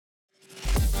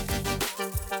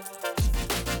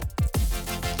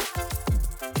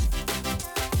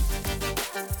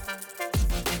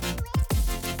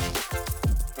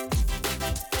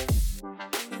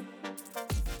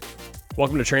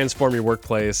Welcome to Transform Your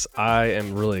Workplace. I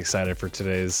am really excited for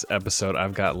today's episode.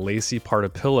 I've got Lacey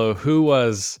Partipillo, who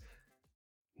was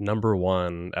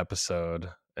 #1 episode,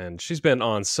 and she's been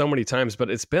on so many times,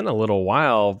 but it's been a little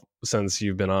while since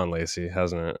you've been on, Lacey,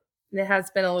 hasn't it? It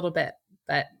has been a little bit,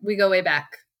 but we go way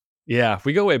back. Yeah,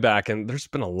 we go way back, and there's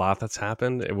been a lot that's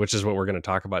happened, which is what we're going to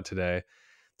talk about today.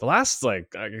 The last, I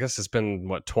guess it's been,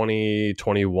 20,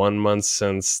 21 months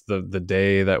since the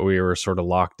day that we were sort of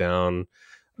locked down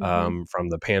from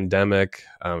the pandemic,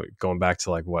 going back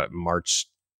to March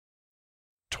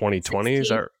 2020. 16th. Is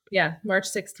that? Yeah, March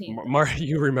 16th.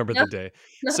 You remember the day.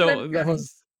 So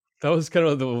that was kind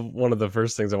of one of the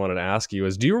first things I wanted to ask you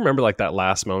is, do you remember that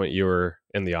last moment you were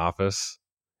in the office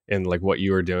and what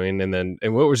you were doing, and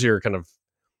what was your kind of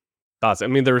thoughts? I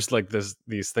mean, there was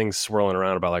these things swirling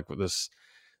around about this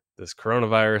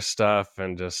coronavirus stuff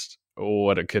and just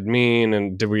what it could mean.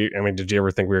 And did you ever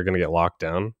think we were going to get locked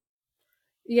down?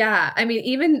 Yeah, I mean,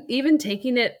 even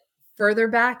taking it further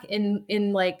back in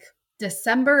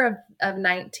December of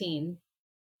 19,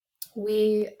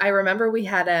 I remember we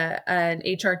had an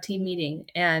HR team meeting,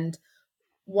 and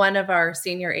one of our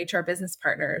senior HR business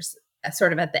partners,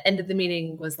 sort of at the end of the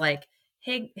meeting, was like,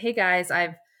 "Hey guys,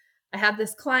 I have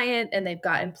this client, and they've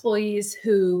got employees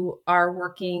who are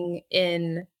working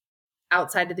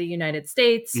outside of the United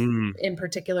States, in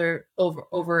particular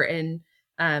over in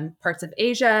parts of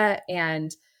Asia,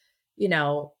 and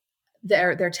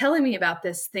they're telling me about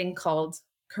this thing called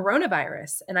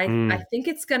coronavirus, and I think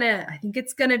it's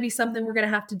gonna be something we're gonna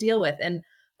have to deal with." And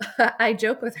I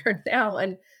joke with her now,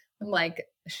 and I'm like,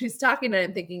 she's talking, and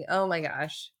I'm thinking, oh my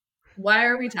gosh, why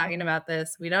are we talking about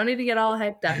this? We don't need to get all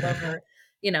hyped up over,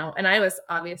 and I was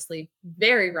obviously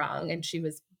very wrong, and she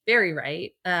was very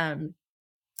right.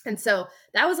 And so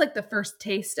that was the first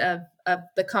taste of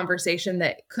the conversation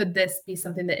that could this be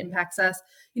something that impacts us?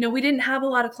 We didn't have a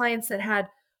lot of clients that had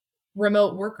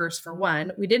remote workers, for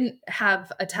one. We didn't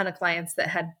have a ton of clients that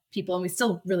had people, and we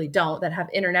still really don't, that have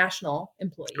international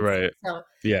employees. Right. So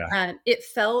yeah, it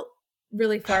felt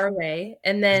really far away.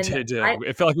 And then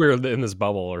it felt like we were in this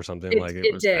bubble or something. It was, did.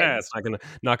 it's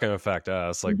not gonna affect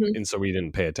us. And so we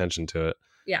didn't pay attention to it.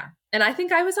 Yeah. And I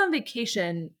think I was on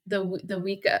vacation the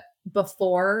week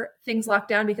before things locked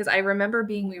down, because I remember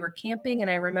we were camping,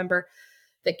 and I remember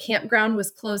the campground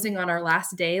was closing on our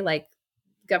last day.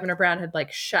 Governor Brown had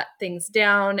shut things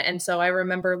down. And so I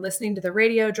remember listening to the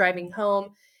radio, driving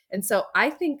home. And so I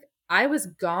think I was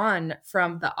gone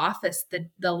from the office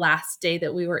the last day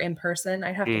that we were in person.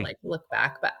 I'd have to look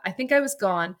back, but I think I was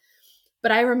gone.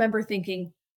 But I remember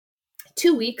thinking,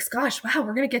 2 weeks, gosh, wow,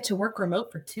 we're going to get to work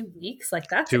remote for 2 weeks.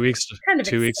 That's 2 weeks, kind of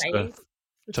 2 weeks exciting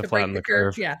to flatten the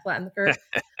curve. Yeah, flatten the curve.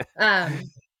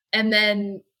 And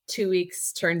then 2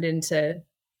 weeks turned into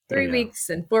 3 weeks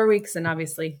and 4 weeks. And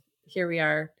obviously here we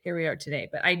are today.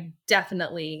 But I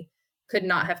definitely could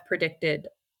not have predicted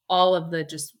all of the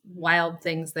just wild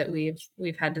things that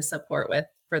we've had to support with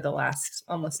for the last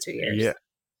almost 2 years.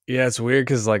 Yeah, it's weird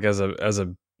because as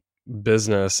a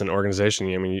business and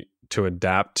organization, I mean, to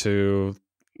adapt to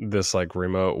this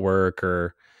remote work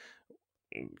or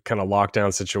kind of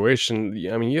lockdown situation,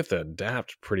 I mean, you have to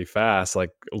adapt pretty fast.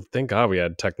 Thank God we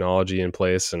had technology in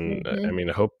place. And I mean,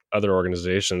 I hope other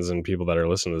organizations and people that are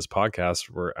listening to this podcast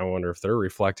I wonder if they're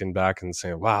reflecting back and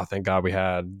saying, wow, thank God we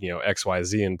had,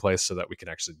 XYZ in place so that we can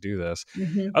actually do this.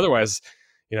 Otherwise,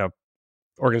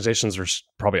 organizations were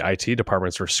probably IT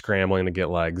departments were scrambling to get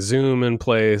Zoom in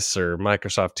place or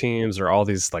Microsoft Teams or all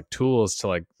these tools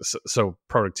to so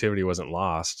productivity wasn't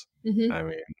lost. I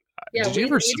mean, yeah, we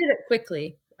did it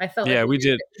quickly. I felt we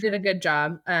did a good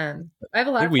job. I have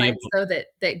a lot of clients though that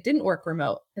didn't work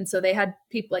remote, and so they had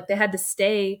people they had to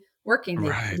stay working.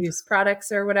 They use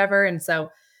products or whatever, and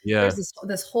so there's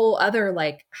this whole other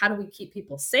how do we keep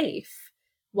people safe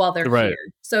while they're here?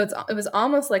 So it was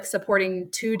almost like supporting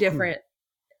two different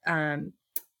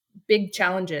big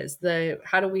challenges.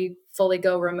 How do we fully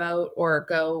go remote or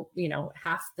go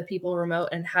half the people remote,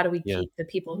 and how do we keep the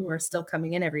people who are still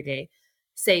coming in every day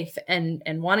safe and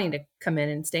wanting to come in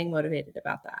and staying motivated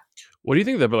about that. What do you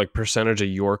think the percentage of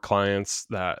your clients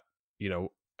that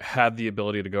had the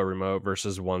ability to go remote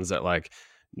versus ones that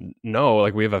no,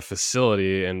 we have a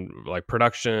facility and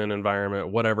production environment,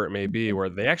 whatever it may be, where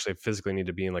they actually physically need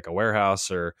to be in a warehouse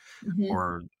or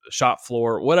shop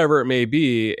floor, whatever it may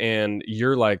be, and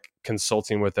you're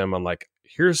consulting with them on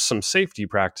here's some safety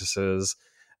practices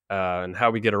and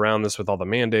how we get around this with all the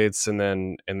mandates, and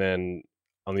then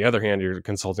on the other hand, you're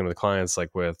consulting with clients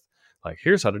with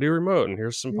here's how to do remote and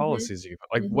here's some policies.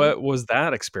 What was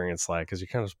that experience like? Because you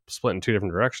kind of split in two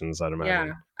different directions, I'd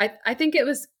imagine. Yeah, I think it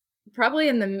was probably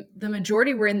in the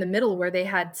majority were in the middle where they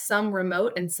had some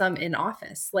remote and some in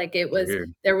office. Like it was,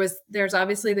 Weird. there's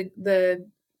obviously the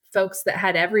folks that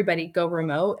had everybody go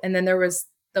remote. And then there was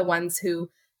the ones who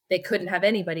they couldn't have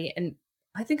anybody. And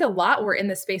I think a lot were in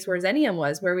the space where Xenium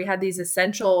was, where we had these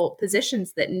essential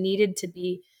positions that needed to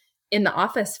be in the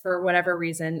office for whatever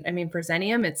reason. I mean, for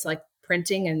Xenium, it's like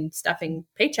printing and stuffing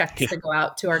paychecks Yeah. to go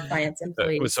out to our clients'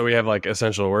 employees. So we have like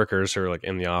essential workers who are like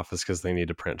in the office because they need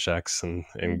to print checks and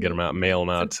get them out, mail them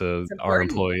out to It's our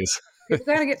important. employees. People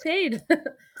got to get paid.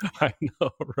 I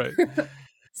know, right?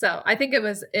 So I think it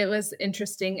was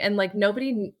interesting. And like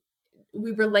nobody,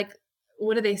 we were like,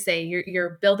 what do they say?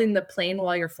 You're building the plane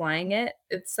while you're flying it.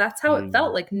 That's how it Mm,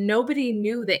 felt. Like nobody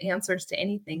knew the answers to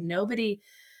anything. Nobody,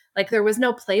 like there was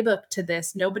no playbook to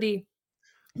this. Nobody,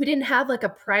 we didn't have like a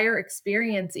prior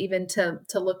experience even to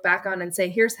look back on and say,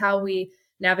 here's how we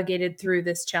navigated through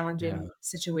this yeah. challenging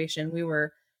situation. We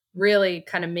were really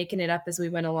kind of making it up as we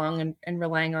went along and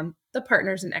relying on the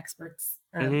partners and experts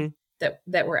Hmm.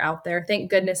 that were out there.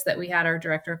 Thank goodness that we had our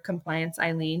director of compliance,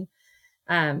 Eileen.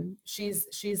 She's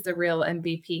the real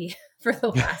MVP for the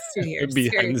last 2 years.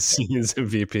 Behind the Seriously. scenes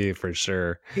MVP for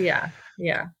sure. Yeah.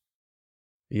 Yeah.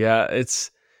 Yeah,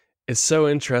 it's so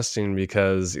interesting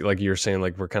because like you were saying,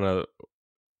 like we're kind of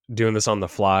doing this on the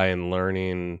fly and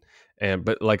learning, and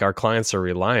but like our clients are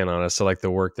relying on us. So like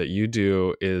the work that you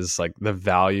do is like the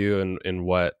value in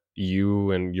what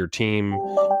you and your team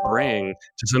bring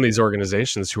to some of these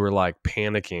organizations who are like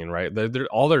panicking, right?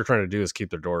 All they're trying to do is keep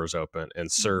their doors open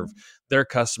and serve Mhm. their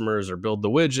customers or build the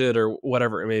widget or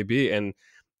whatever it may be. And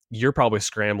you're probably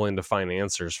scrambling to find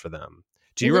answers for them.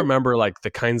 Do you Mhm. remember like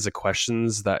the kinds of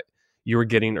questions that you were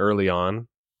getting early on?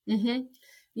 Mhm.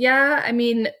 Yeah, I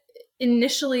mean,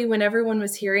 initially when everyone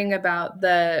was hearing about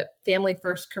the Family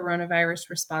First Coronavirus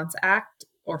Response Act,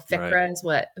 or Right. FICRA is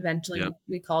what eventually Yeah.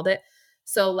 we called it.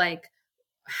 So like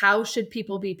how should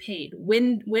people be paid?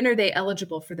 When are they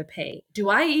eligible for the pay? Do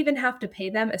I even have to pay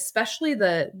them? Especially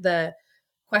the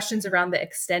questions around the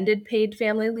extended paid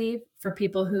family leave for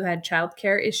people who had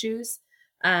childcare issues.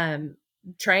 Um,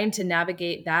 Trying to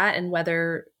navigate that and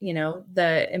whether,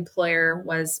 the employer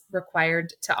was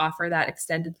required to offer that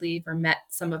extended leave or met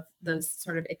some of those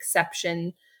sort of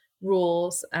exception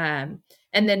rules. And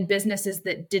then businesses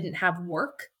that didn't have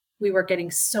work, we were getting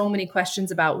so many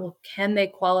questions about, well, can they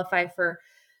qualify for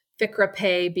FICRA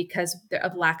pay because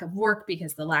of lack of work,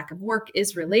 because the lack of work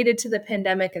is related to the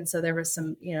pandemic. And so there was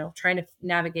some, trying to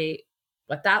navigate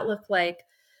what that looked like.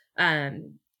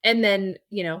 And then,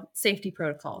 safety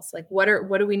protocols, like what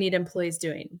do we need employees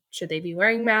doing? Should they be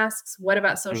wearing masks? What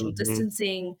about social Mhm.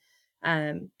 distancing?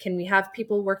 Can we have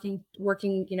people working,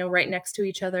 right next to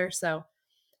each other? So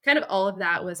kind of all of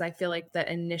that was, I feel like,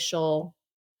 the initial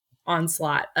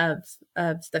onslaught of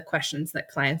the questions that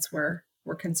clients were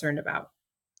concerned about.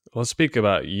 Let's speak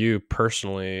about you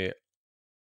personally.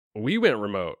 We went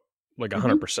remote like Mhm.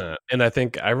 100%. And I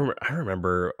think I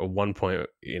remember at one point,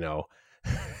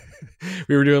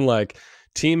 we were doing like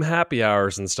team happy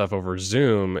hours and stuff over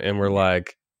Zoom and we're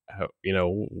like,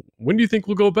 when do you think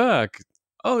we'll go back?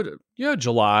 Oh, yeah,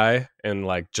 July. And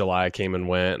like July came and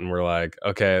went and we're like,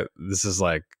 okay, this is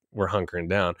like we're hunkering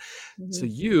down. So Mhm.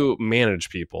 you manage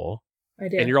people I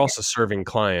do. and you're Yeah. also serving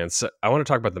clients. So I want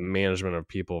to talk about the management of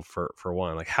people for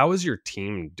one. Like how is your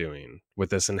team doing with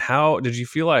this and how did you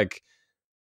feel like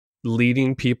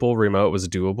leading people remote was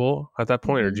doable at that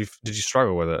point, or Mhm. did you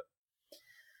struggle with it?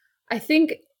 I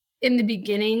think in the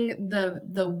beginning, the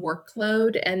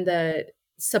workload and the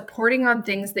supporting on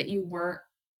things that you weren't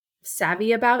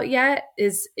savvy about yet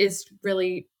is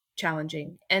really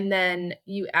challenging. And then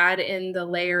you add in the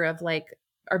layer of like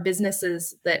our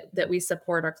businesses that we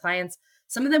support, our clients,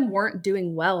 some of them weren't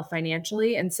doing well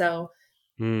financially. And so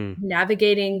Mm,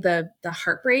 navigating the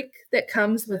heartbreak that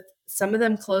comes with, some of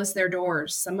them closed their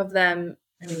doors. Some of them,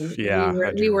 I mean, we yeah, were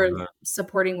I do we were remember that.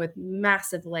 supporting with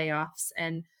massive layoffs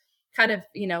and kind of,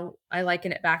 I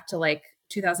liken it back to like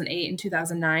 2008 and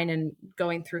 2009 and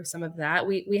going through some of that.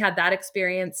 We had that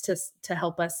experience to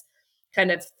help us kind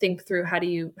of think through, how do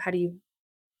you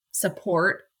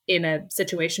support in a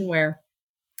situation where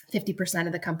 50%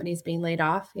 of the company is being laid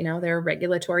off. There are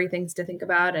regulatory things to think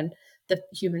about and the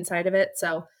human side of it.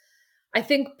 So I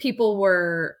think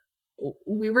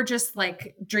we were just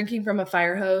like drinking from a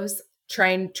fire hose,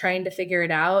 trying to figure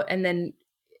it out. And then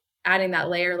adding that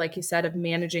layer, like you said, of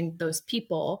managing those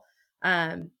people.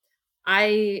 Um,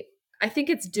 I I think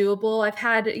it's doable. I've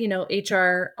had,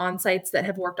 HR on sites that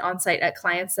have worked on site at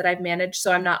clients that I've managed.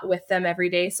 So I'm not with them every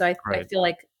day. So I Right. feel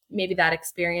like maybe that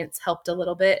experience helped a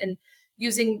little bit. And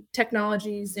using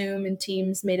technology, Zoom and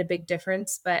Teams made a big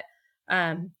difference. But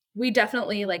we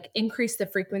definitely like increased the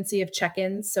frequency of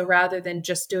check-ins. So rather than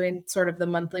just doing sort of the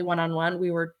monthly one-on-one,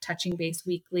 we were touching base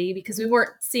weekly because we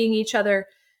weren't seeing each other,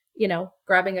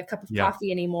 grabbing a cup of Yeah.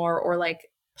 coffee anymore or like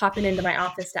popping into my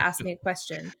office to ask me a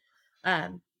question.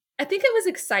 Um, I think it was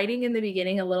exciting in the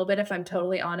beginning a little bit, if I'm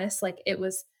totally honest. Like it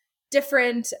was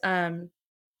different.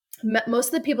 Most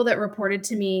of the people that reported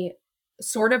to me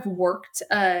sort of worked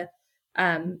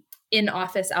um, in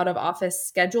office, out of office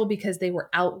schedule because they were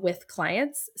out with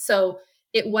clients. So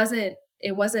it wasn't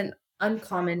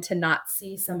uncommon to not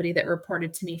see somebody that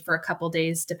reported to me for a couple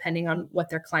days, depending on what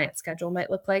their client schedule might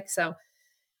look like. So it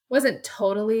wasn't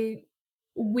totally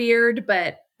weird,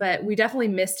 but we definitely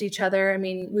missed each other. I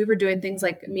mean, we were doing things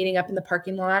like meeting up in the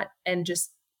parking lot and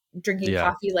just drinking Yeah.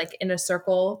 coffee like in a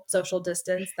circle, social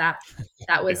distance. That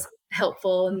Yeah. was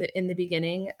helpful in the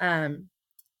beginning.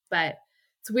 But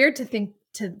it's weird to think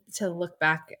to look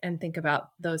back and think about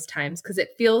those times because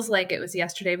it feels like it was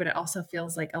yesterday, but it also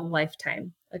feels like a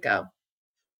lifetime ago.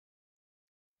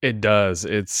 It does.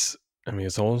 I mean,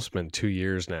 it's almost been 2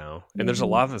 years now, and there's a Mhm.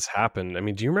 lot that's happened. I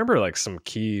mean, do you remember, like, some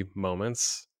key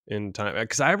moments in time?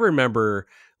 Because I remember,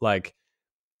 like,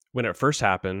 when it first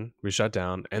happened, we shut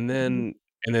down, Mhm.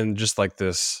 and then just, like,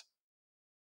 this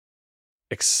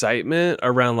excitement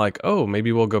around, like, "Oh,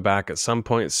 maybe we'll go back at some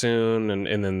point soon,"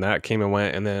 and then that came and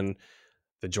went, and then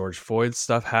the George Floyd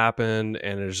stuff happened,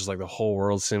 and it was just like the whole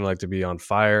world seemed like to be on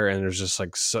fire, and there's just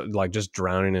like just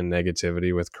drowning in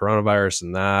negativity with coronavirus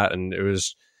and that, and it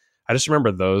was. I just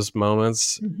remember those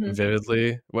moments Mhm.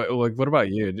 vividly. What about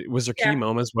you? Was there key Yeah.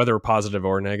 moments, whether positive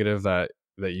or negative, that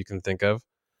you can think of?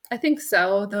 I think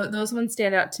so. Those ones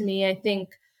stand out to me. I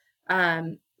think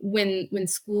when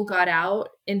school got out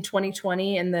in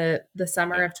 2020 and the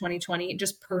summer Yeah, of 2020,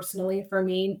 just personally for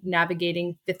me,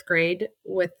 navigating fifth grade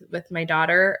with my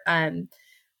daughter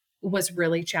was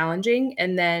really challenging.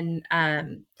 And then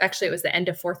actually, it was the end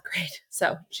of fourth grade,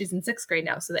 so she's in sixth grade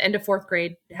now. So the end of fourth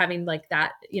grade, having like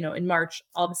that, in March,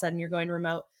 all of a sudden you're going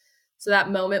remote. So that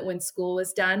moment when school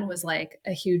was done was like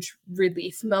a huge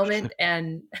relief moment,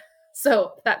 and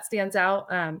so that stands out.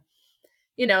 I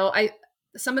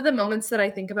some of the moments that I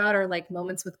think about are like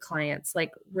moments with clients,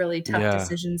 like really tough yeah.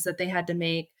 decisions that they had to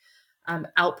make,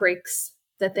 outbreaks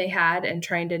that they had, and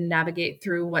trying to navigate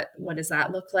through what does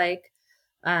that look like.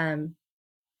 Um,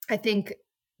 I think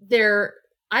there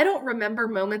I don't remember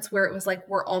moments where it was like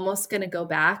we're almost going to go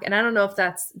back, and I don't know if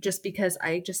that's just because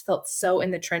I just felt so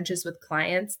in the trenches with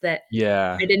clients that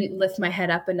Yeah. I didn't lift my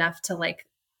head up enough to like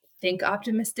think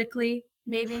optimistically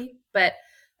maybe, but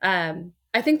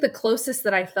I think the closest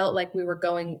that I felt like we were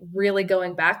really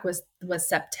going back was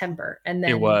September, and It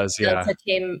then was, yeah. Delta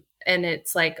came and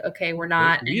it's like, okay, we're We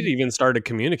not. we'd And even started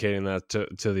communicating that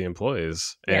to the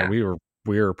employees, and yeah.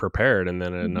 we were prepared, and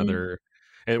then Mhm. another,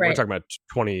 and we're Right. talking about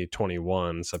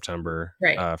 2021 September,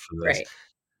 Right. for this. Right.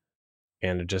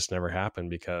 And it just never happened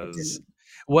It because, didn't.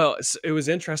 well, it was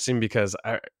interesting because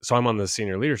I'm on the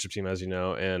senior leadership team, as you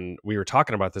know, and we were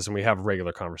talking about this, and we have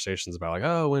regular conversations about like,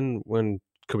 oh, when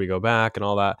could we go back and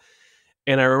all that.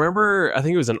 And I remember, I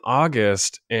think it was in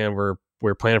August, and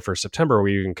we're planning for September.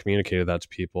 We even communicated that to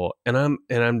people, and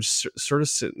I'm just sort of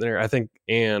sitting there. I think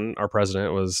Ann, our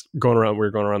president, was going around. We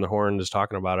were going around the horn, just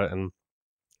talking about it, and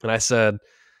I said,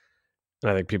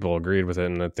 and I think people agreed with it,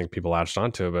 and I think people latched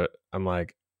onto it. But I'm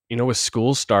like, with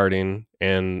school starting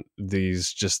and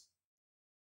these just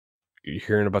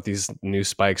hearing about these new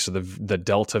spikes of the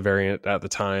Delta variant at the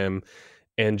time,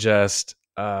 and just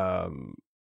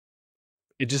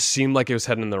it just seemed like it was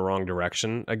heading in the wrong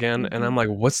direction again. And I'm Mhm. like,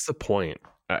 what's the point?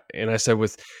 And I said,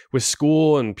 with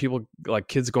school and people, like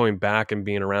kids going back and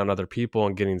being around other people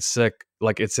and getting sick,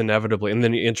 like it's inevitably. And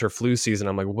then you enter flu season.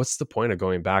 I'm like, what's the point of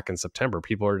going back in September?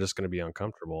 People are just going to be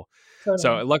uncomfortable. So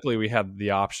Totally. luckily, we had the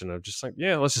option of just like,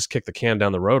 yeah, let's just kick the can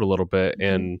down the road a little bit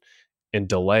Mhm. and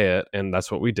delay it. And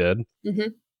that's what we did.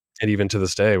 Mhm. And even to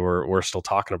this day, we're still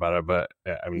talking about it. But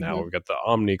I mean, now Mhm. we've got the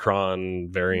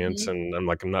Omicron variants, Mhm. and I'm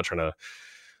like, I'm not trying to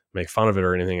make fun of it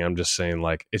or anything. I'm just saying,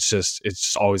 like, it's just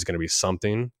always going to be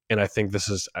something. And I think this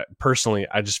is, personally,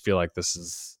 I just feel like this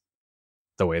is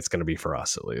the way it's going to be for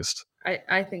us, at least.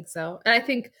 I think so. And I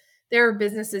think there are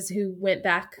businesses who went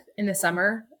back in the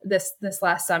summer, this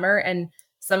last summer, and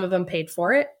some of them paid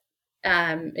for it,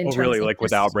 in Oh, terms really? of Like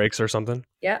with just. outbreaks or something?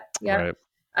 Yep, yep. Right.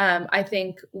 I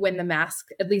think when the mask,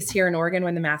 at least here in Oregon,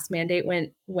 when the mask mandate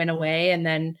went away and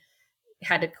then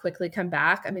had to quickly come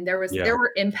back, I mean, Yeah. there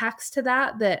were impacts to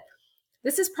that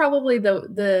this is probably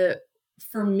the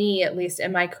for me, at least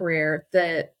in my career,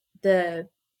 the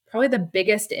probably the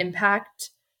biggest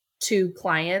impact to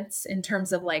clients in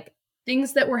terms of like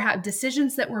things that were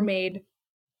decisions that were made,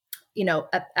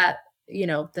 at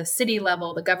the city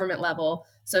level, the government level.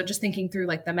 So just thinking through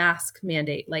like the mask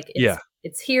mandate, like Yeah.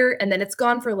 it's here and then it's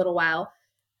gone for a little while,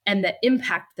 and the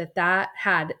impact that that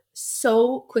had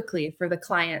so quickly for the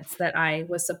clients that I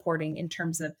was supporting in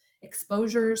terms of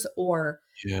exposures or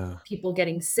Yeah. people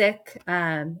getting sick,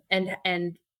 and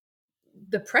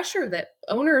the pressure that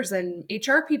owners and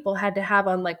HR people had to have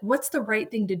on like what's the right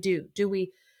thing to do. Do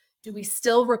we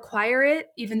still require it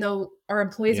even though our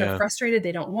employees are Yeah. frustrated,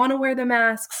 they don't want to wear the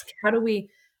masks? How do we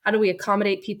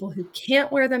accommodate people who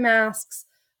can't wear the masks?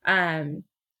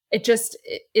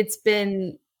 It's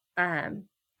been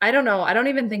I don't know. I don't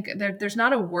even think there's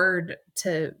not a word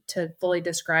to fully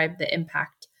describe the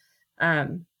impact.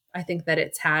 I think that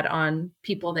it's had on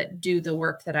people that do the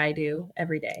work that I do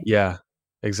every day. Yeah.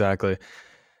 Exactly.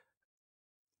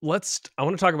 I want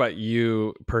to talk about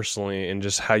you personally and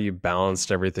just how you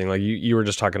balanced everything. Like you were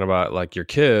just talking about like your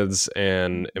kids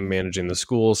and Mhm. managing the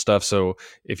school stuff. So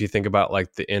if you think about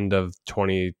like the end of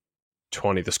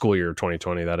 2020, the school year of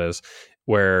 2020, that is,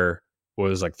 where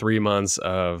was like 3 months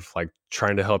of like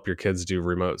trying to help your kids do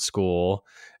remote school.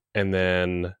 And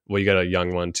then, well, you got a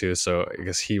young one too. So I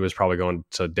guess he was probably going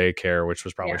to daycare, which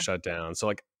was probably Yeah. shut down. So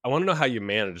like, I want to know how you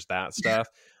manage that stuff.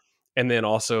 And then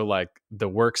also like the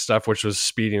work stuff, which was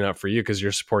speeding up for you because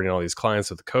you're supporting all these clients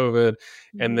with the COVID.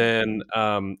 Mhm.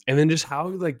 And then just how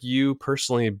like you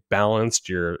personally balanced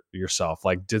yourself,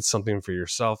 like did something for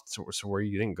yourself so where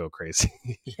you didn't go crazy.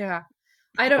 Yeah.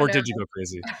 I don't Or know. did you go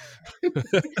crazy?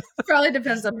 Probably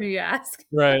depends on who you ask.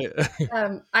 Right.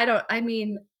 I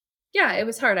mean, yeah, it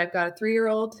was hard. I've got a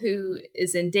 3-year-old who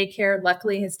is in daycare.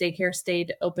 Luckily, his daycare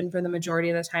stayed open for the majority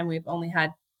of the time. We've only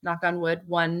had, knock on wood,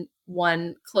 one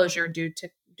closure due to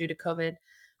COVID.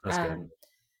 That's good. Um,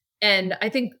 and I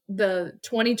think the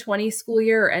 2020 school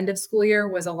year or end of school year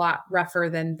was a lot rougher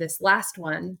than this last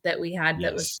one that we had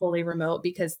that was Yes. fully remote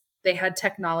because they had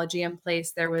technology in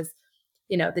place. There was,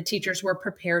 the teachers were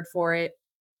prepared for it.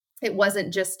 It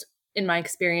wasn't just, in my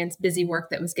experience, busy work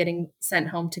that was getting sent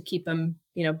home to keep them,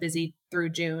 busy through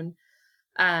June.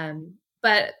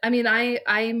 But I mean,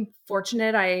 I'm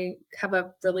fortunate. I have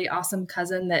a really awesome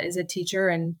cousin that is a teacher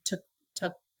and took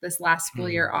this last school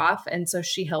Hmm. year off, and so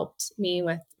she helped me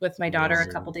with my daughter a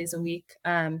Amazing. couple days a week.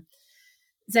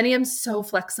 Xenium's so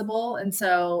flexible, and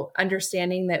so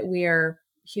understanding that we are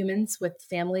humans with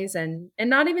families, and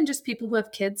not even just people who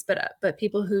have kids, but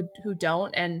people who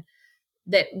don't, and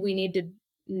that we need to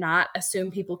not assume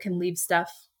people can leave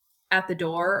stuff at the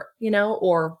door,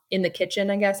 or in the kitchen,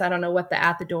 I guess. I don't know what the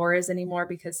at the door is anymore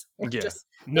because Yeah. the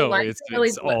No, lines are really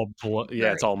it's all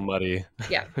yeah, it's blurry. all muddy.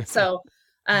 Yeah. So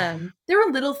there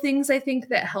were little things I think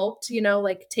that helped,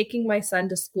 like taking my son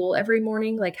to school every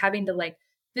morning, like having to like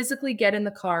physically get in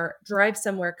the car, drive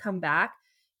somewhere, come back.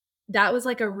 That was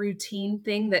like a routine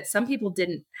thing that some people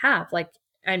didn't have. Like,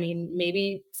 I mean,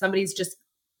 maybe somebody's just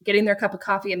getting their cup of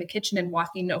coffee in the kitchen and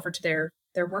walking over to their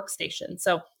workstation.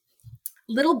 So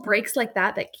little breaks like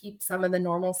that keep some of the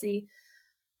normalcy,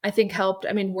 I think helped.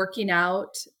 I mean, working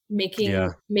out, Yeah.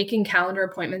 making calendar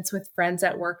appointments with friends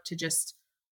at work to just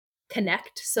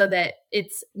connect so that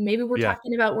it's maybe we're Yeah.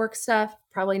 talking about work stuff,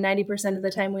 probably 90% of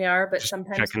the time we are, but Just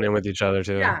sometimes checking in with each other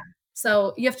too. yeah.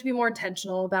 So you have to be more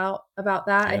intentional about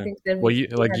that, I Yeah. think, than Well, we you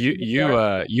we like had to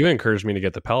before. you encouraged me to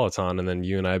get the Peloton, and then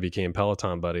you and I became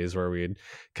Peloton buddies where we'd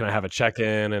kind of have a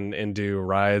check-in and do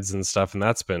rides and stuff, and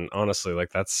that's been honestly like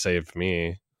that's saved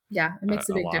me Yeah, it makes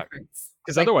a a big lot. difference.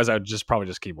 Because Like, otherwise, I would just probably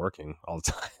just keep working all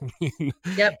the time.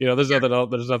 yep. There's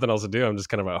nothing else to do. I'm just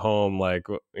kind of at home, like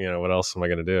what else am I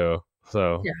gonna do?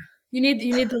 So Yeah. You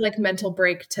need the, like, mental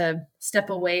break to step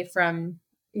away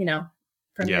you know,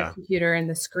 from your yeah, computer and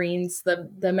the screens. The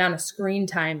amount of screen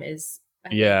time is, I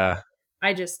think, yeah,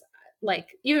 I just like,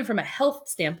 even from a health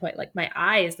standpoint, like my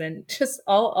eyes and just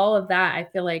all of that, I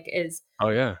feel like is oh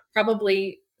yeah,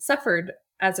 probably suffered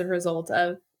as a result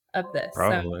of this. So,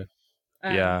 probably,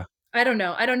 um, yeah, I don't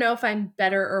know. I don't know if I'm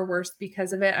better or worse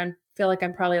because of it. I feel like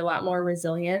I'm probably a lot more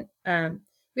resilient.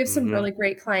 We have some hmm, really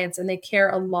great clients and they care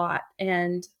a lot,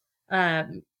 and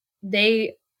um,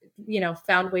 they,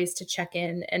 found ways to check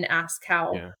in and ask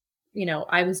how, yeah,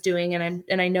 I was doing,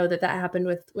 and I know that happened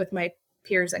with my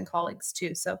peers and colleagues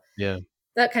too. So yeah.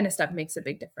 that kind of stuff makes a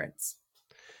big difference.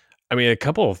 I mean, a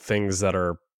couple of things that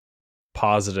are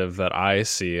positive that I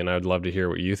see, and I'd love to hear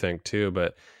what you think too.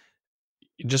 But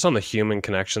just on the human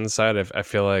connection side, I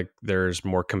feel like there's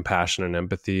more compassion and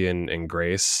empathy and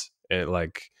grace, and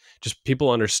like just people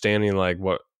understanding like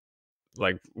what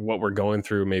we're going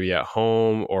through, maybe at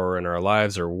home or in our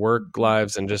lives or work Mhm.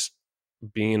 lives, and just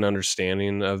being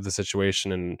understanding of the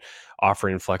situation and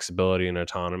offering flexibility and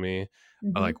autonomy.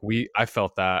 Mhm. Like I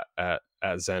felt that at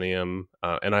at Zenium,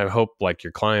 and I hope like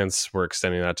your clients were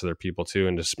extending that to their people too,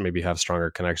 and just maybe have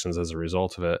stronger connections as a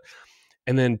result of it.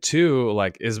 And then two,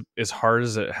 like as hard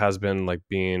as it has been, like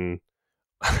being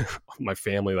my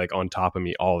family like on top of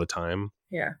me all the time.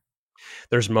 Yeah.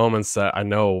 There's moments that I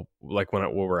know, like when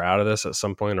we're out of this at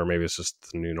some point, or maybe it's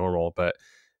just the new normal, but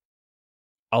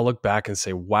I'll look back and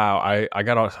say, "Wow, I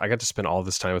got to spend all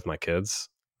this time with my kids."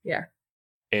 Yeah.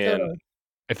 And Totally.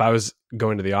 if I was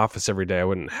going to the office every day, I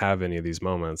wouldn't have any of these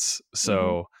moments. Hmm.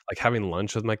 So, like having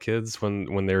lunch with my kids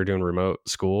when they were doing remote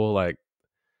school, like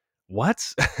what?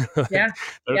 Yeah.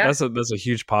 Like Yeah. that's a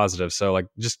huge positive. So, like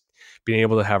just being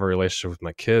able to have a relationship with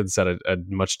my kids at a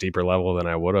much deeper level than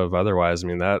I would have otherwise. I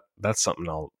mean that's something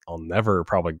I'll never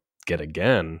probably get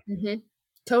again. Hmm.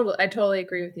 Totally. I totally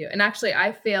agree with you. And actually,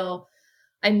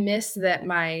 I miss that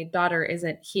my daughter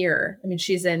isn't here. I mean,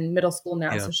 she's in middle school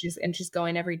now, Yeah. so she's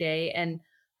going every day, and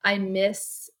I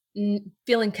miss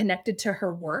feeling connected to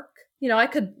her work. I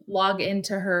could log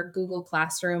into her Google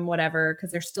Classroom, whatever,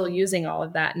 because they're still using all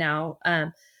of that now,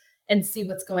 and see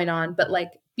what's going on. But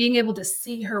like being able to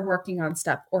see her working on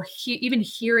stuff, or even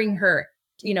hearing her,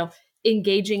 you know,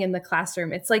 engaging in the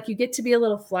classroom, it's like you get to be a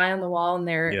little fly on the wall in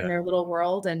their Yeah. little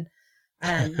world, and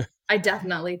I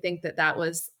definitely think that that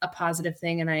was a positive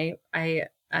thing, and I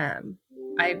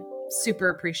super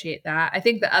appreciate that. I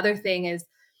think the other thing is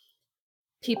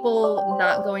people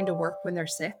not going to work when they're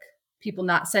sick, people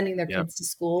not sending their Yeah. kids to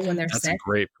school when they're That's a sick.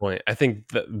 great point. I think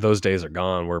that those days are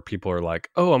gone where people are like,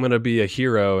 "Oh, I'm gonna be a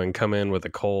hero and come in with a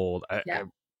cold." Yeah,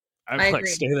 I'm I like, agree.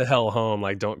 "Stay the hell home,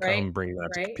 like, don't Right, come bring that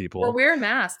to right. Or people." wear a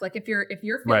mask. Like if you're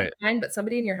feeling Right. fine, but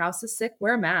somebody in your house is sick,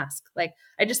 wear a mask. Like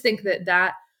I just think that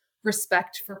that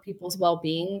respect for people's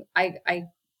well-being, I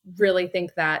really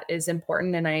think that is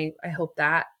important, and I hope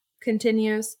that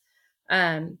continues.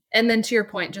 And then to your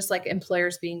point, just like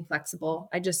employers being flexible,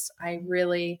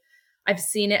 I've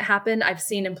seen it happen. I've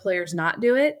seen employers not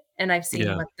do it, and I've seen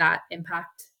Yeah. what that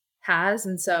impact has.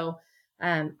 And so,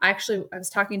 I was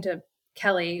talking to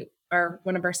Kelly, or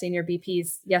one of our senior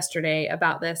BPs, yesterday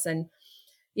about this, and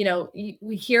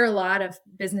we hear a lot of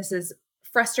businesses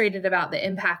frustrated about the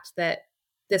impact that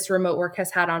this remote work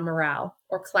has had on morale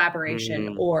or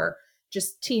collaboration Mm, or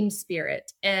just team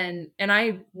spirit, and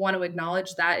I want to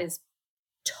acknowledge that is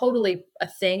totally a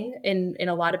thing in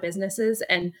a lot of businesses.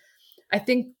 And I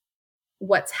think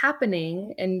what's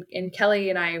happening, and Kelly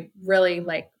and I really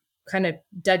like kind of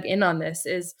dug in on this,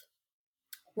 is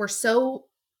we're so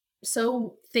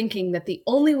thinking that the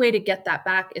only way to get that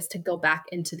back is to go back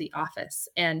into the office,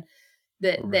 and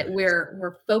that right.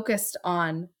 we're focused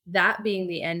on that being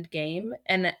the end game.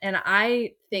 And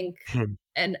I think, Hmm.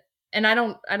 and I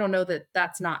don't know that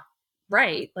that's not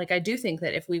right. Like I do think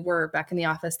that if we were back in the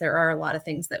office, there are a lot of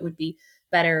things that would be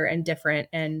better and different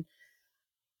and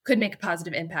could make a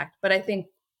positive impact. But I think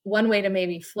one way to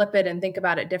maybe flip it and think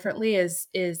about it differently is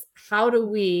how do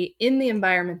we, in the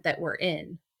environment that we're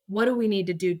in, what do we need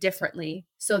to do differently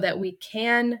so that we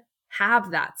can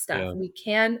have that stuff, Yeah. we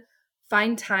can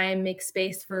find time, make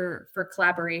space for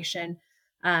collaboration.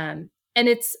 And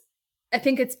I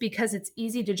think it's because it's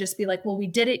easy to just be like, well, we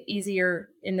did it easier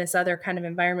in this other kind of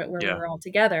environment where we Yeah. were all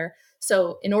together,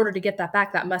 so in order to get that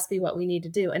back, that must be what we need to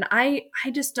do. And I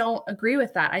just don't agree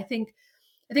with that. I think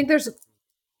there's,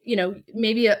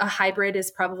 maybe a hybrid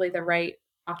is probably the right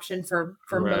option for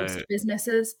most Right.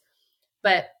 businesses,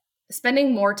 but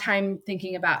spending more time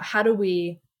thinking about how do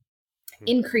we Hmm.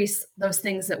 increase those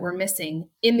things that we're missing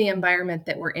in the environment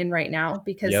that we're in right now,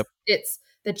 because Yep. it's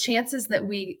the chances that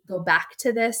we go back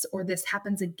to this or this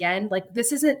happens again, like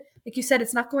this isn't, like you said,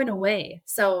 it's not going away.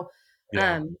 So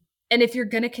Yeah. um and if you're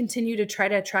going to continue to try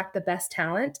to attract the best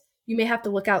talent, you may have to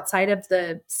look outside of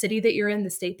the city that you're in, the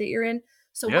state that you're in.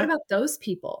 So what Yeah. about those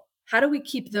people? How do we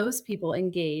keep those people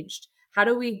engaged? How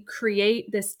do we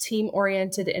create this team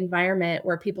oriented environment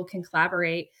where people can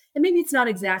collaborate? And maybe it's not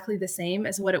exactly the same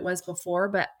as what it was before,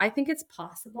 but I think it's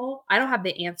possible. I don't have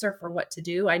the answer for what to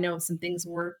do. I know some things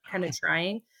we're kind of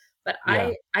trying, but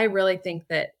Yeah. I really think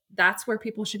that that's where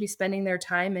people should be spending their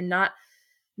time, and not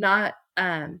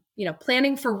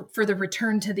planning for the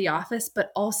return to the office,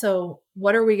 but also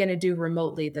what are we going to do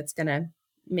remotely that's going to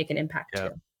make an impact Yeah.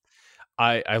 too.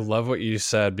 I love what you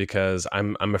said because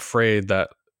I'm afraid that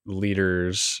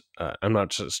leaders, I'm not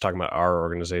just talking about our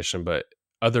organization, but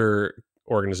other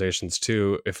organizations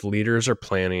too, if leaders are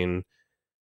planning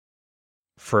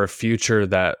for a future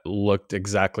that looked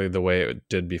exactly the way it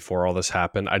did before all this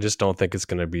happened, I just don't think it's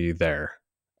going to be there.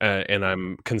 And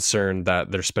I'm concerned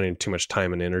that they're spending too much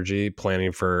time and energy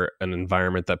planning for an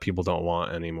environment that people don't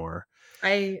want anymore.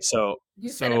 I So, You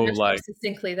said it so much more like,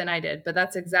 succinctly than I did, but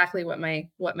that's exactly what my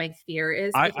fear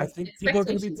is, I because think people are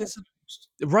going to be expectations have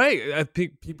Right.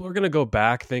 People are going to go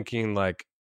back thinking like,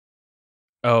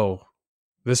 oh,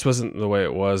 this wasn't the way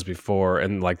it was before.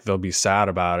 And like, they'll be sad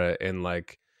about it. And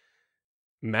like,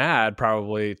 mad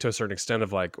probably to a certain extent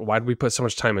of like, why did we put so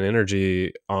much time and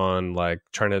energy on like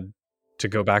trying to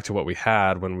go back to what we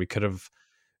had when we could have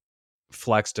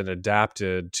flexed and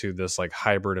adapted to this like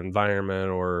hybrid environment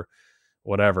or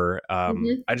whatever.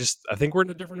 Mhm, I think we're in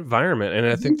a different environment, and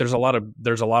I think mhm, there's a lot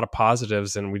of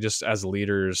positives, and we just as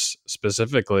leaders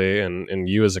specifically, and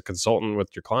you as a consultant with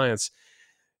your clients,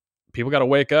 people got to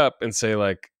wake up and say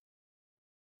like,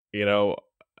 you know,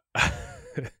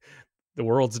 the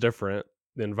world's different,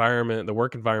 the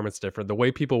work environment's different, the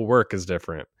way people work is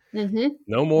different. mhm,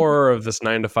 No mhm. more of this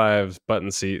 9 to 5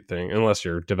 button seat thing, unless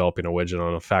you're developing a widget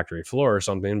on a factory floor or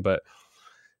something. But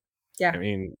I Yeah.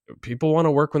 mean, people want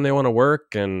to work when they want to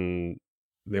work, and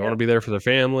they want to Yep. be there for their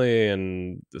family.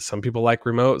 And some people like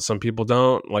remote, some people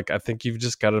don't. Like, I think you've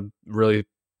just got to really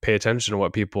pay attention to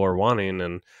what people are wanting,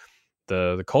 and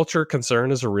the culture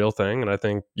concern is a real thing. And I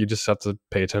think you just have to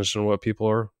pay attention to what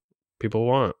people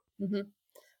want. Mhm.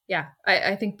 Yeah,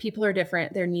 I think people are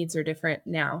different, their needs are different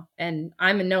now, and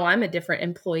I'm a different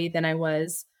employee than I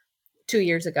was 2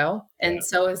 years ago, Yeah, and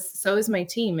so is my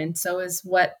team, and so is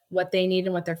what they need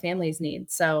and what their families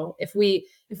need. So if we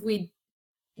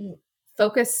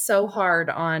focus so hard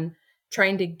on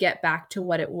trying to get back to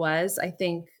what it was, I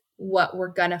think what we're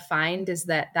gonna find is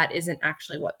that that isn't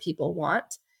actually what people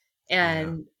want,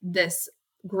 yeah, and this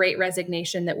great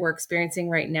resignation that we're experiencing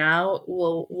right now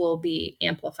will be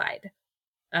amplified.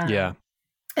 yeah.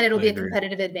 And it'll I be a agree.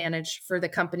 competitive advantage for the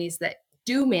companies that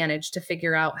do manage to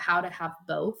figure out how to have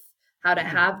both, how to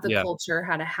have the Yeah. culture,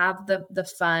 how to have the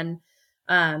fun,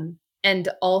 and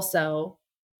also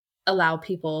allow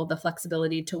people the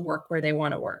flexibility to work where they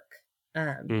want to work.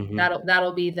 Hmm.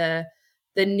 That'll be the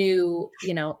new,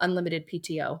 unlimited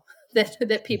PTO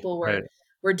that people Right.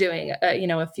 were doing,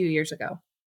 a few years ago.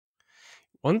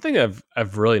 One thing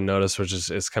I've really noticed, which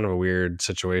is kind of a weird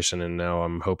situation, and now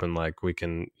I'm hoping like we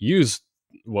can use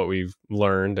what we've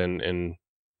learned and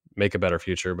make a better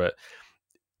future. But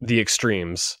the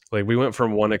extremes, like we went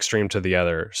from one extreme to the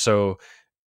other. So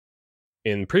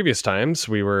in previous times,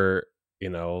 we were,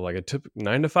 like a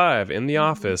 9 to 5 in the Mhm,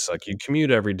 office, like you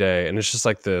commute every day, and it's just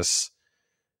like this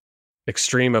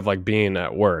extreme of like being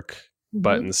at work,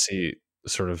 butt mhm, in the seat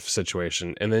sort of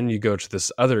situation, and then you go to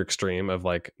this other extreme of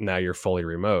like now you're fully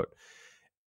remote.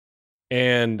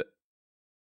 And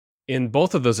in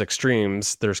both of those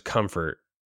extremes, there's comfort.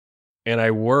 And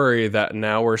I worry that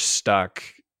now we're stuck,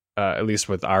 at least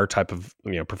with our type of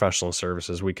professional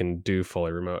services, we can do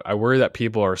fully remote. I worry that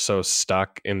people are so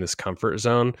stuck in this comfort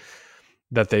zone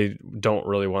that they don't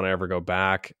really want to ever go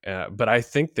back. But I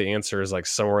think the answer is like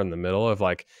somewhere in the middle of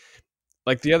like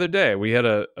the other day we had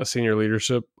a senior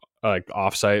leadership like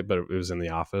offsite, but it was in the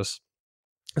office.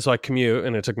 So I commute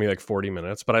and it took me like 40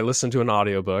 minutes, but I listened to an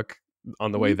audiobook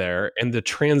on the way mhm. there, and the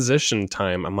transition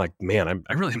time, I'm like, man,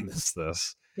 I really miss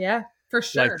this. Yeah, for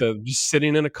Like sure. the just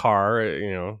sitting in a car,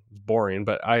 boring,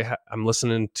 but I'm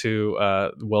listening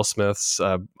to Will Smith's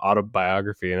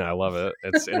autobiography, and I love it.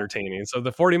 It's entertaining. So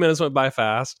the 40 minutes went by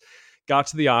fast. Got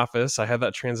to the office, I had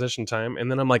that transition time, and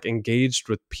then I'm like engaged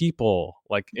with people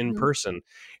like in Mhm, person.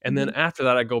 And then mhm. after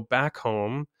that, I go back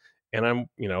home, and I'm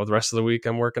the rest of the week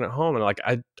I'm working at home, and like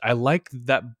I like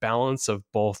that balance of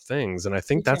both things, and I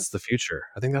Me think too. that's the future.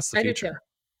 I think that's the I do too. future.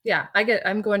 Yeah,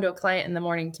 I'm going to a client in the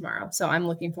morning tomorrow, so I'm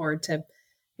looking forward to,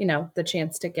 the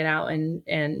chance to get out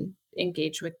and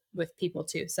engage with people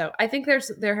too. So I think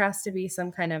there has to be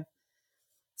some kind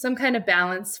of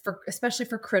balance for especially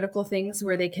for critical things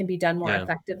where they can be done more Yeah.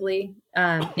 effectively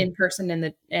in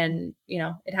person and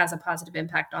it has a positive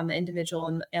impact on the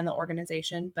individual and the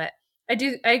organization. But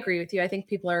I agree with you. I think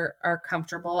people are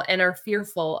comfortable and are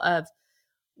fearful of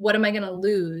what am I going to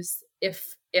lose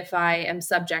if I am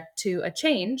subject to a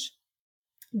change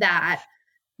that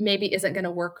maybe isn't going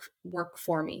to work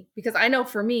for me, because I know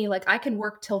for me, like I can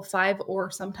work till 5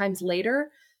 or sometimes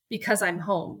later because I'm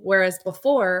home, whereas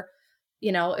before,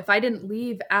 if I didn't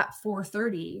leave at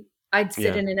 4:30, I'd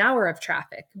sit Yeah. in an hour of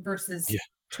traffic versus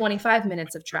 25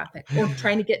 minutes of traffic, or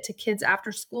trying to get to kids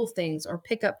after school things or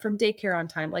pick up from daycare on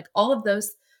time, like all of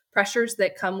those pressures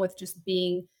that come with just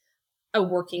being a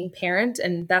working parent,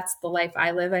 and that's the life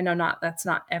I live. I know that's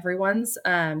not everyone's.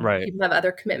 Right. People have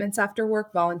other commitments after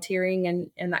work, volunteering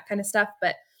and that kind of stuff.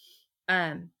 But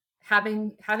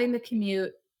having the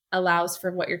commute allows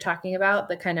for what you're talking about,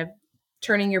 the kind of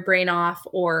turning your brain off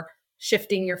or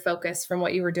shifting your focus from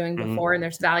what you were doing Mhm. before, and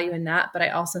there's value in that. But I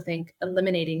also think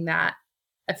eliminating that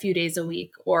a few days a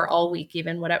week or all week,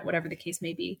 even whatever the case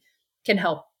may be, can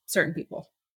help certain people.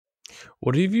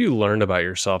 What have you learned about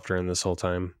yourself during this whole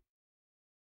time?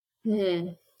 Hmm,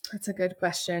 that's a good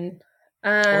question.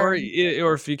 Or Um,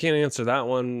 or if you can't answer that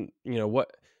one,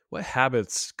 what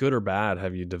habits, good or bad,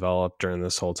 have you developed during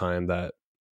this whole time that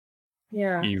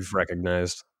yeah. you've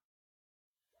recognized?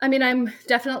 I mean, I'm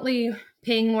definitely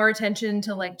paying more attention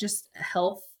to like just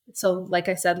health. So, like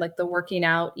I said, like the working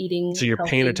out, So eating you're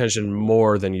paying healthy. attention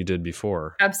more than you did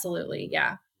before. Absolutely.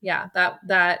 Yeah. Yeah.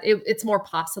 It's more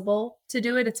possible to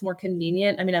do it. It's more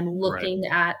convenient. I mean, I'm Right. looking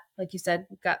at, like you said,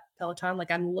 we've got Peloton,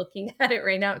 like I'm looking at it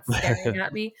right now. It's staring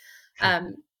at me.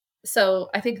 Um, so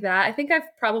I think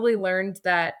I've probably learned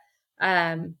that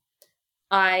um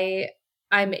I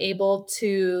I'm able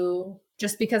to,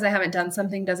 just because I haven't done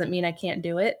something doesn't mean I can't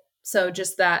do it. So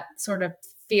just that sort of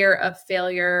fear of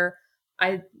failure.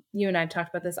 I You and I talked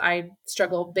about this. I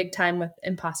struggle big time with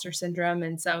imposter syndrome,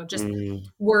 and so just Mm,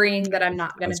 worrying that I'm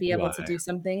not going to as be do able to I. do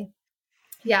something.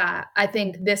 Yeah, I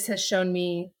think this has shown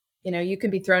me, you can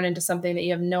be thrown into something that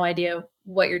you have no idea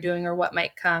what you're doing or what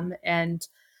might come, and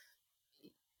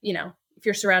if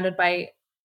you're surrounded by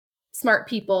smart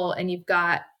people and you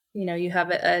have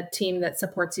a team that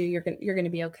supports you, you're going to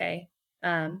be okay.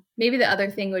 Maybe the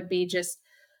other thing would be just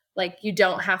like, you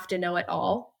don't have to know it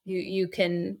all. You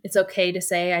can, it's okay to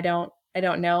say, I don't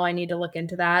know, I need to look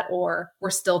into that, or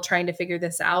we're still trying to figure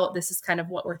this out, this is kind of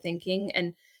what we're thinking.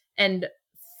 And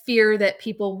fear that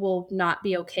people will not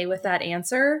be okay with that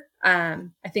answer.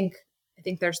 I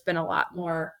think there's been a lot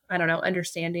more, I don't know,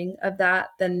 understanding of that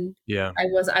than Yeah.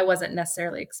 I wasn't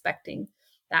necessarily expecting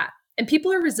that. And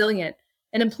people are resilient,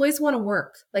 and employees want to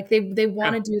work. Like they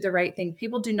want Yeah. to do the right thing.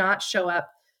 People do not show up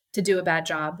to do a bad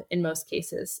job in most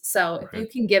cases. So if Right. you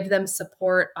can give them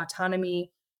support,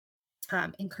 autonomy,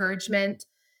 encouragement,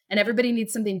 and everybody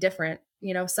needs something different.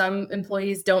 Some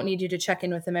employees don't need you to check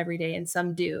in with them every day, and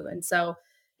some do. And so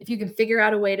if you can figure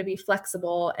out a way to be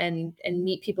flexible and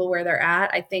meet people where they're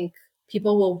at, I think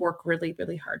people will work really,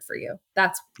 really hard for you.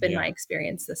 That's been Yeah. my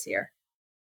experience this year.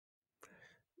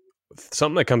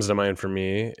 Something that comes to mind for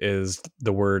me is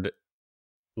the word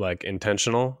like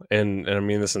intentional. And I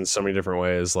mean this in so many different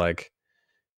ways. Like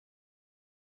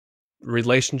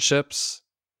relationships,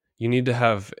 you need to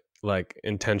have like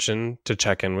intention to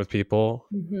check in with people.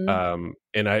 Hmm.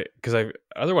 And because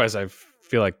otherwise I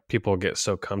feel like people get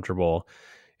so comfortable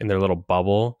in their little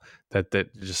bubble that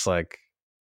just like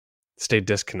stay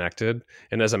disconnected.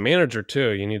 And as a manager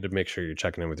too, you need to make sure you're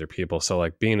checking in with your people. So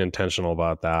like being intentional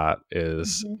about that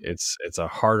is Hmm. it's a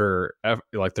harder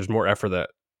like there's more effort that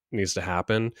needs to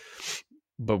happen.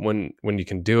 But when you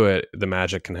can do it, the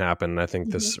magic can happen. And I think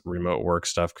Hmm. this remote work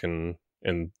stuff can,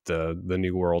 in the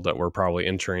new world that we're probably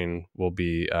entering, will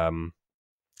be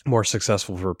more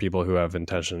successful for people who have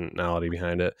intentionality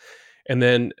behind it. And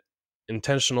then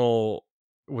intentional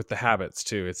with the habits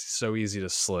too. It's so easy to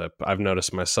slip. I've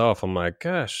noticed myself. I'm like,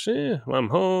 gosh, I'm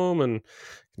home and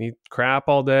can eat crap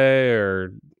all day,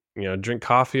 or drink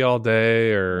coffee all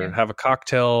day, or Yeah. have a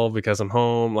cocktail because I'm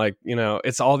home. Like,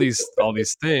 it's all these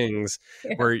things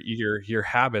Yeah. where your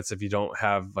habits, if you don't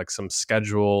have like some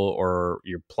schedule or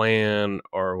your plan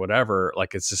or whatever,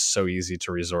 like it's just so easy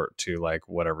to resort to like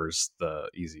whatever's the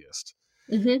easiest.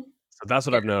 Hmm. So that's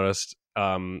what Yeah. I've noticed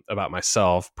about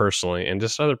myself personally, and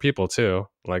just other people too.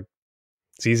 Like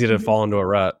it's easy to Mhm. fall into a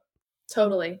rut.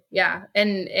 Totally. Yeah.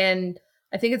 And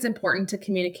I think it's important to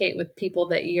communicate with people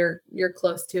that you're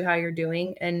close to how you're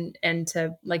doing, and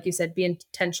to, like you said, be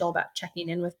intentional about checking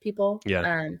in with people.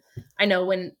 Yeah. I know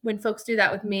when folks do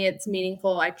that with me, it's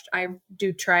meaningful. I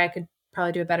do try. I could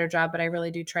probably do a better job, but I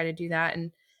really do try to do that.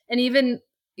 And even,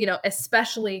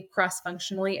 especially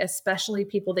cross-functionally, especially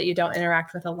people that you don't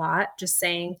interact with a lot, just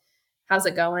saying, how's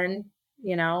it going?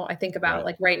 I think about, Right.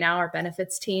 like, right now, our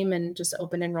benefits team and just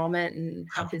open enrollment and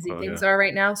how busy Oh yeah. things are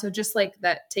right now. So just like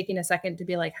that, taking a second to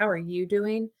be like, how are you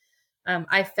doing?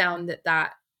 I found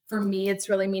that for me, it's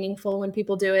really meaningful when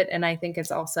people do it. And I think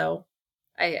it's also,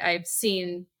 I've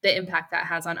seen the impact that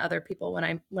has on other people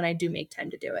when I do make time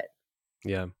to do it.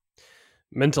 Yeah.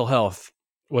 Mental health.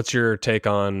 What's your take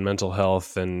on mental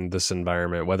health in this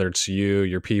environment, whether it's you,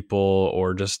 your people,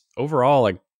 or just overall,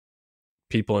 like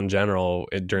people in general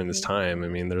during this Mhm. time? I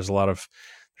mean, there's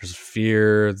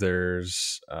fear,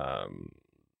 there's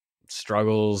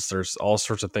struggles, there's all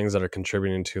sorts of things that are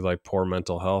contributing to like poor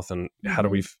mental health. And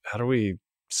Mhm. how do we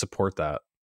support that?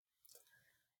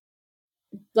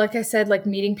 Like I said, like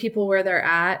meeting people where they're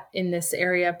at in this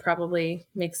area probably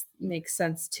makes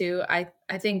sense too. I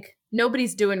think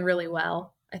nobody's doing really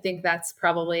well. I think that's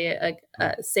probably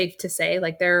safe to say.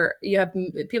 Like,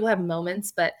 people have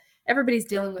moments, but everybody's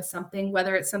dealing with something,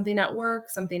 whether it's something at work,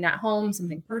 something at home,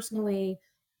 something personally.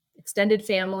 extended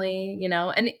family,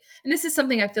 and this is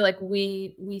something I feel like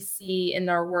we see in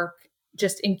our work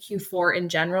just in Q4 in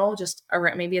general, just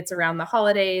around, maybe it's around the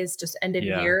holidays, just end of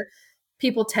Yeah. year.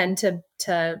 People tend to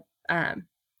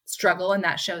struggle, and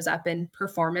that shows up in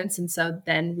performance. And so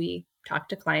then we talk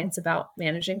to clients about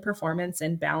managing performance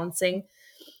and balancing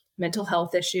mental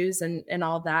health issues and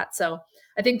all of that. So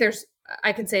I think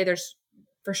I can say there's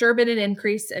for sure been an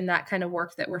increase in that kind of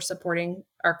work that we're supporting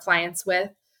our clients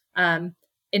with.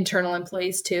 Internal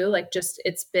employees too, like just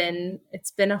it's been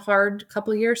a hard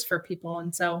couple of years for people.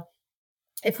 And so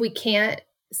if we can't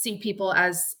see people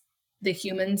as the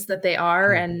humans that they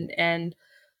are, and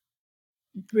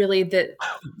really that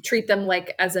treat them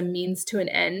like as a means to an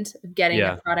end of getting a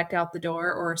Yeah. product out the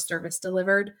door or a service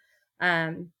delivered,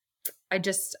 I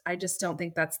just don't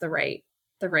think that's the right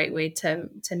way to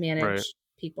Right. manage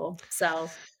people. So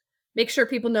make sure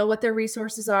people know what their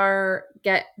resources are,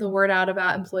 get the word out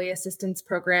about employee assistance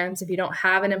programs. If you don't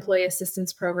have an employee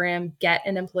assistance program, get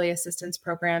an employee assistance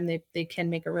program. They can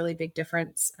make a really big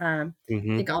difference. I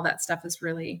Hmm. think all that stuff is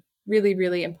really, really,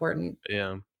 really important.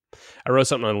 Yeah. I wrote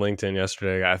something on LinkedIn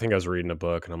yesterday. I think I was reading a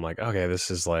book and I'm like, okay,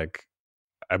 this is like,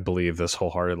 I believe this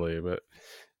wholeheartedly. But,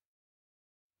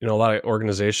 a lot of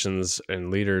organizations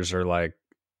and leaders are like,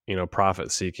 profit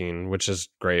seeking, which is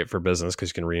great for business because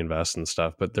you can reinvest and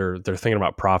stuff. But they're thinking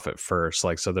about profit first.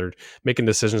 Like, so they're making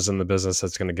decisions in the business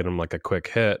that's going to get them like a quick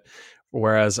hit.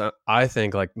 Whereas I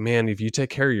think like, man, if you take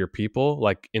care of your people,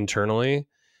 like internally,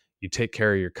 you take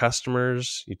care of your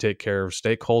customers, you take care of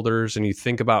stakeholders, and you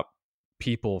think about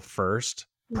people first,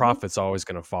 Mhm. profit's always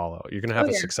going to follow. You're going to Oh have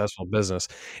a yeah. successful business.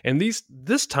 And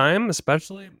this time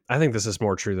especially, I think this is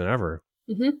more true than ever.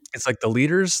 Hmm. It's like the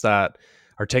leaders that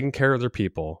are taking care of their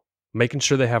people, making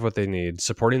sure they have what they need,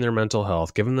 supporting their mental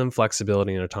health, giving them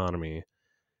flexibility and autonomy.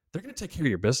 They're going to take care of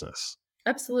your business.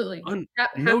 Absolutely.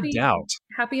 No doubt.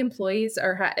 Happy employees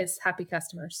are is happy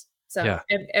customers. So Yeah.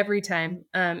 every time,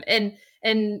 and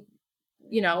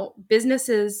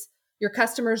businesses, your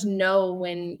customers know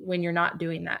when you're not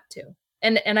doing that too.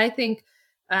 And I think,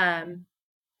 um,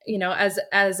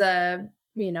 as a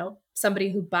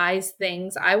somebody who buys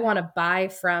things, I want to buy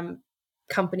from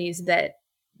companies that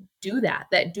do that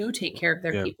do take care of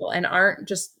their Yeah. people and aren't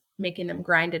just making them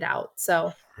grind it out.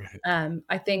 So Right.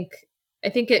 I think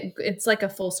it's like a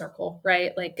full circle,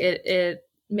 right? Like it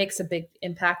makes a big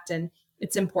impact, and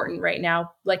it's important right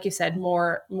now, like you said,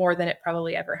 more than it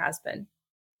probably ever has been.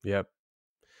 Yep.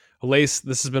 Well, Lace,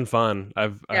 this has been fun. Yeah.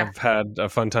 I've had a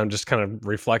fun time just kind of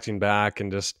reflecting back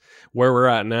and just where we're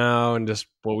at now and just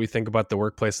what we think about the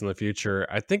workplace in the future.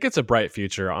 I think it's a bright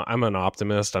future. I'm an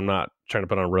optimist. I'm not trying to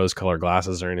put on rose-colored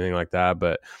glasses or anything like that,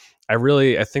 but I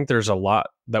think there's a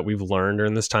lot that we've learned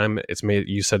during this time. It's made,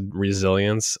 you said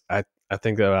resilience. I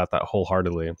think about that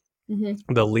wholeheartedly. Hmm.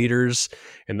 The leaders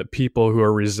and the people who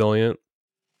are resilient,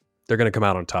 they're going to come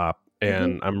out on top, Hmm.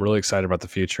 and I'm really excited about the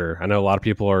future. I know a lot of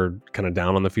people are kind of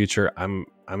down on the future. I'm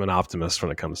an optimist when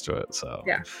it comes to it. So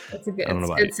Yeah, I don't know it's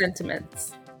about you. good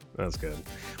sentiments. That's good.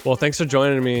 Well, thanks for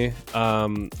joining me.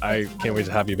 I can't wait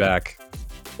to have you back.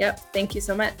 Yep. Thank you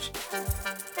so much.